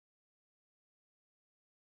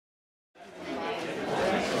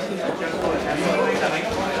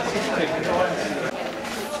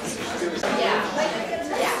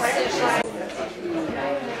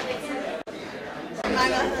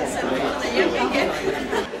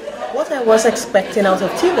What I was expecting out of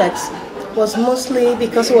TBEX was mostly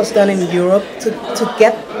because it was done in Europe to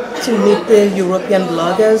get to meet the European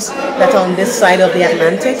bloggers that are on this side of the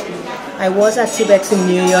Atlantic. I was at TBEX in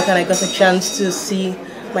New York and I got a chance to see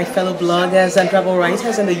my fellow bloggers and travel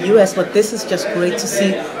writers in the US, but this is just great to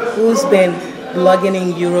see who's been blogging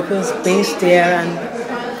in Europe, who's based there,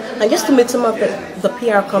 and just to meet some of the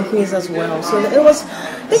PR companies as well. So I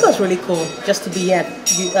think it was really cool just to be at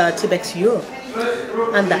TBEX Europe.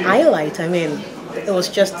 And the highlight, I mean, it was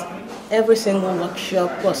just every single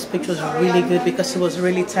workshop which was really good because it was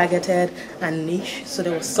really targeted and niche. So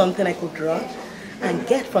there was something I could draw and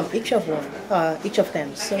get from each of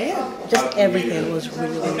them. So yeah, just everything was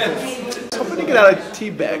really, really good. So what I get out of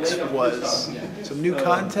TBEX was some new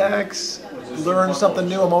contacts, learn something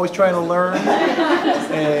new. I'm always trying to learn,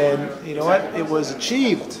 and you know what? It was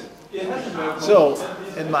achieved. So,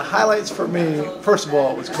 and my highlights for me, first of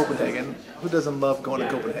all, was Copenhagen. Who doesn't love going to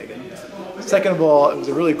Copenhagen? Second of all, it was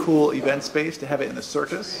a really cool event space to have it in the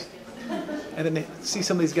circus, and then to see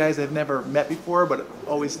some of these guys I've never met before, but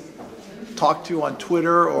always talked to on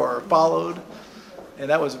Twitter or followed, and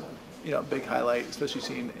that was, you know, a big highlight, especially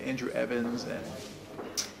seeing Andrew Evans and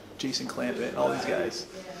Jason Clampett and all these guys.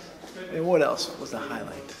 And what else was the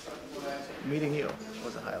highlight? Meeting you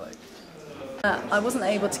was a highlight. I wasn't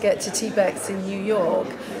able to get to TBEX in New York,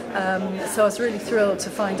 so I was really thrilled to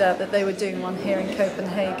find out that they were doing one here in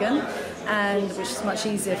Copenhagen, and which is much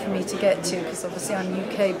easier for me to get to because obviously I'm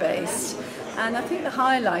UK based. And I think the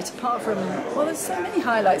highlight, apart from, well, there's so many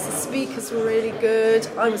highlights, the speakers were really good.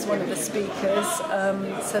 I was one of the speakers,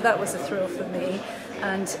 so that was a thrill for me.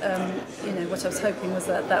 And you know, what I was hoping was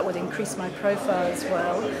that would increase my profile as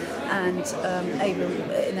well, and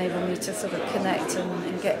enable me to sort of connect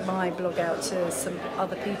and get my blog out to some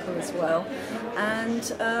other people as well.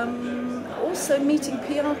 And also meeting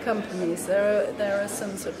PR companies. There are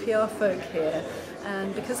some sort of PR folk here.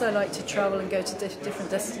 And because I like to travel and go to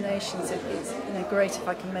different destinations, it's great if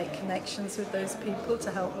I can make connections with those people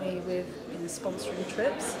to help me with sponsoring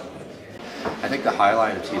trips. I think the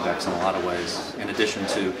highlight of TBEX in a lot of ways, in addition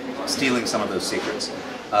to stealing some of those secrets,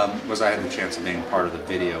 was I had the chance of being part of the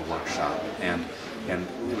video workshop. And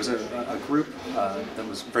it was a group that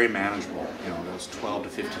was very manageable. You know, there was 12 to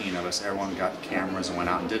 15 of us. Everyone got cameras and went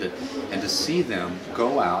out and did it. And to see them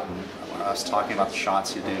go out and us talking about the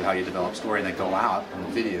shots you do, how you develop story, and they go out in the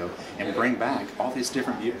video and bring back all these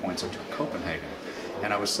different viewpoints of Copenhagen.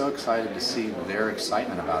 And I was so excited to see their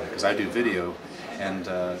excitement about it because I do video, and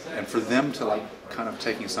for them to like kind of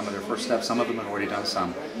taking some of their first steps, some of them had already done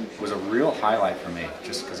some, was a real highlight for me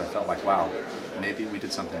just because I felt like, wow, maybe we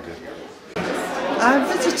did something good here. I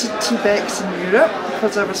visited TBEX in Europe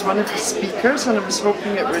because I was one of the speakers and I was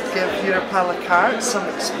hoping it would give Europe a la carte some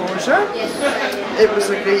exposure. It was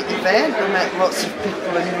a great event. I met lots of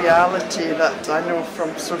people in reality that I know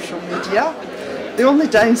from social media. The only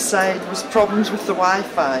downside was problems with the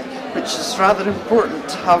Wi-Fi, which is rather important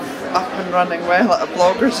to have up and running well at a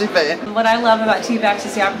bloggers event. What I love about TBEX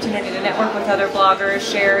is the opportunity to network with other bloggers,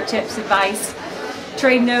 share tips, advice,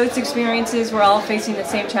 trade notes, experiences. We're all facing the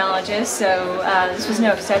same challenges, so this was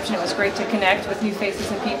no exception. It was great to connect with new faces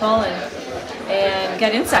and people and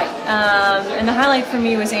get insight. And the highlight for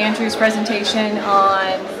me was Andrew's presentation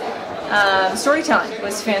on storytelling. It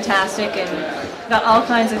was fantastic and got all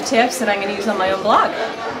kinds of tips that I'm going to use on my own blog.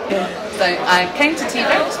 So I came to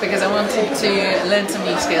TBEX because I wanted to learn some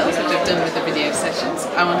new skills, which I've done with the video sessions.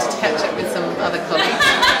 I wanted to catch up with some other colleagues,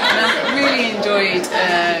 and I really enjoyed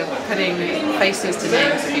putting faces to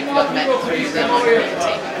names of people I've met through the online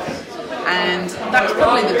community. And that's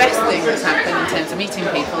probably the best thing that's happened in terms of meeting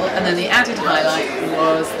people. And then the added highlight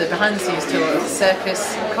was the behind-the-scenes tour of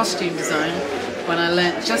circus costume design, when I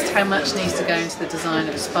learnt just how much needs to go into the design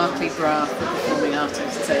of a sparkly bra for performing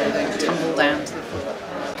artists so they don't tumble down to the floor.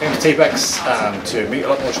 Came to TBEX to meet a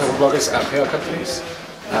lot more travel bloggers at PR companies,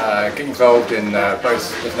 get involved in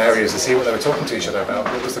both different areas to see what they were talking to each other about,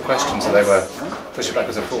 what was the questions that they were pushing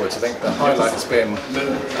backwards and forwards. I think the highlight has been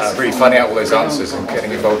really finding out all those answers and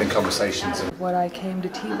getting involved in conversations. What I came to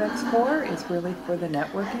TBEX for is really for the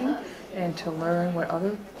networking and to learn what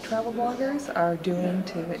other travel bloggers are doing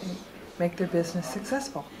to make their business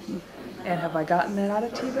successful. And have I gotten that out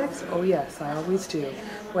of TBEX? Oh yes, I always do.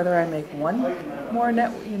 Whether I make one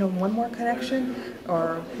more connection,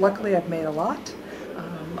 or luckily I've made a lot,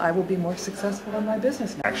 I will be more successful in my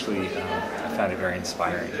business now. Actually, found it very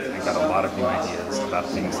inspiring. I got a lot of new ideas about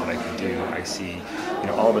things that I could do. I see,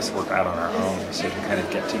 all of us work out on our own, so to kind of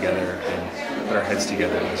get together and put our heads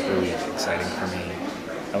together was really exciting for me.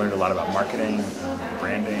 I learned a lot about marketing,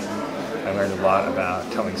 branding. I learned a lot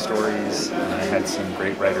about telling stories. I had some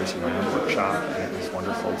great writers in my own workshop, and it was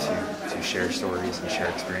wonderful to share stories and share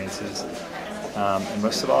experiences. And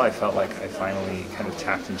most of all, I felt like I finally kind of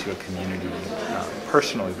tapped into a community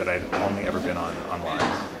personally that I'd only ever been online.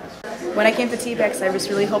 When I came to TBEX, I was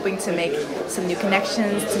really hoping to make some new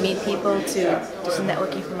connections, to meet people, to do some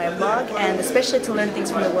networking for my blog, and especially to learn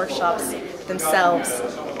things from the workshops themselves.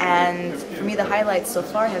 And for me, the highlights so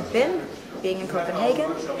far have been being in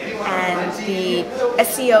Copenhagen and the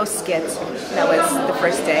SEO skit that was the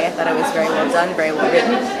first day. I thought it was very well done, very well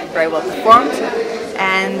written, very well performed.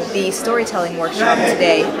 And the storytelling workshop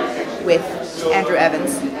today with Andrew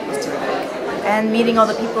Evans was terrific. And meeting all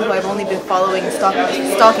the people who I've only been following on Twitter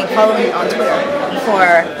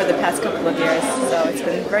for the past couple of years. So it's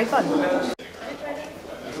been very fun.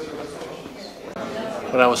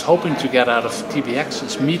 What I was hoping to get out of TBEX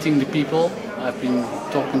is meeting the people I've been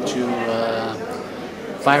talking to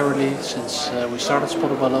virally since we started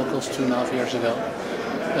Spotted by Locals 2.5 years ago.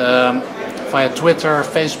 Via Twitter,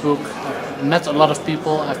 Facebook, I've met a lot of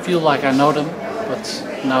people. I feel like I know them, but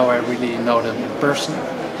now I really know them in person.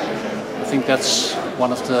 I think that's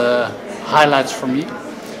one of the highlights for me.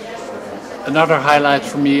 Another highlight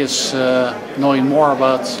for me is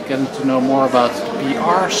getting to know more about the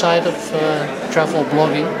PR side of travel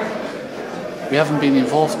blogging. We haven't been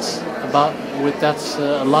involved with that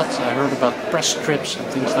a lot. I heard about press trips and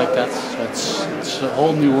things like that, so it's a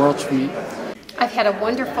whole new world for me. I've had a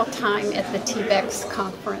wonderful time at the TBEX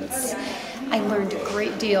conference. I learned a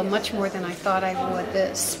great deal, much more than I thought I would.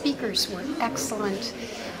 The speakers were excellent.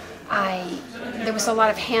 There was a lot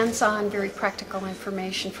of hands-on, very practical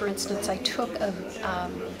information. For instance, I took a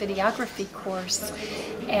videography course,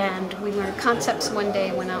 and we learned concepts one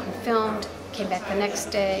day, went out and filmed, came back the next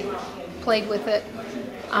day, played with it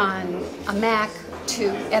on a Mac to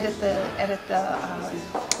edit the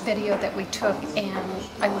video that we took, and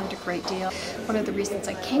I learned a great deal. One of the reasons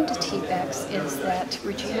I came to TBEX is that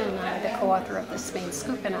Regina and I, the co-author of this main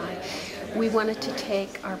scoop, and we wanted to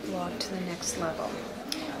take our blog to the next level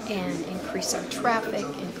and increase our traffic,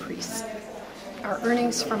 increase our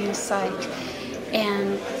earnings from the site,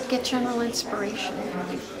 and get general inspiration.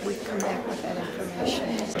 We've come back with that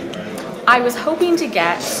information. I was hoping to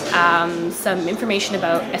get some information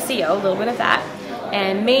about SEO, a little bit of that,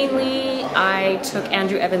 and mainly I took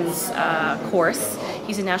Andrew Evans' course.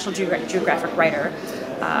 He's a National Geographic writer,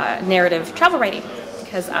 narrative travel writing,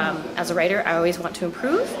 because as a writer I always want to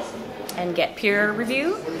improve and get peer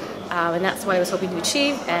review, and that's what I was hoping to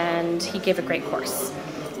achieve, and he gave a great course.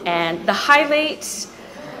 And the highlight,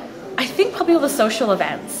 I think, probably all the social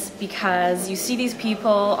events, because you see these people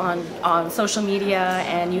on social media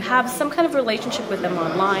and you have some kind of relationship with them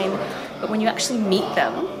online, but when you actually meet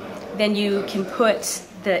them, then you can put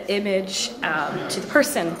the image to the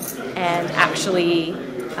person and actually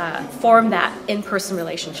form that in-person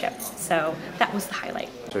relationship. So that was the highlight.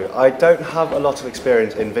 I don't have a lot of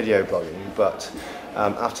experience in video blogging, but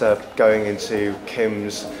after going into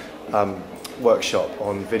Kim's workshop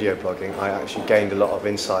on video blogging, I actually gained a lot of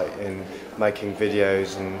insight in making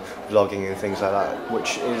videos and vlogging and things like that,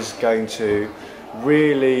 which is going to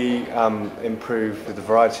really improve the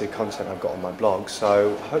variety of content I've got on my blog.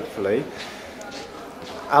 So hopefully,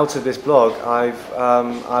 out of this blog,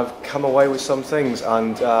 I've come away with some things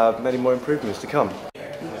and many more improvements to come.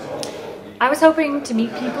 I was hoping to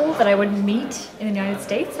meet people that I wouldn't meet in the United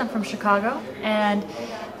States. I'm from Chicago, and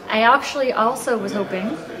I actually also was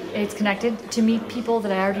hoping, it's connected, to meet people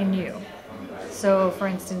that I already knew. So, for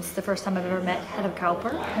instance, the first time I've ever met Hedda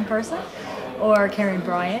Cowper in person, or Karen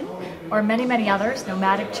Bryan, or many, many others,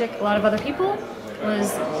 Nomadic Chick, a lot of other people,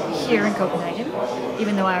 was here in Copenhagen,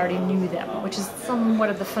 even though I already knew them, which is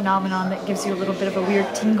somewhat of the phenomenon that gives you a little bit of a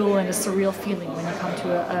weird tingle and a surreal feeling when you come to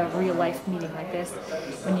a real-life meeting like this,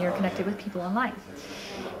 when you're connected with people online.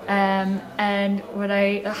 And what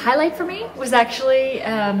a highlight for me was actually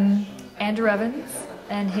Andrew Evans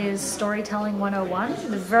and his Storytelling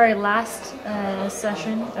 101, the very last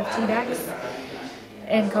session of TBEX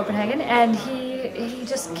in Copenhagen, and he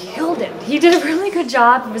just killed it. He did a really good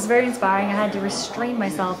job. It was very inspiring. I had to restrain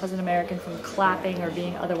myself as an American from clapping or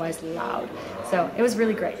being otherwise loud. So it was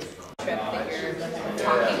really great. Trip that you're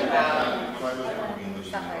talking about,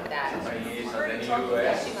 something like that. We're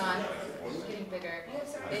touching on getting bigger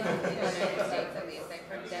in the United States, at least. I've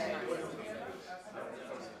heard Denmark.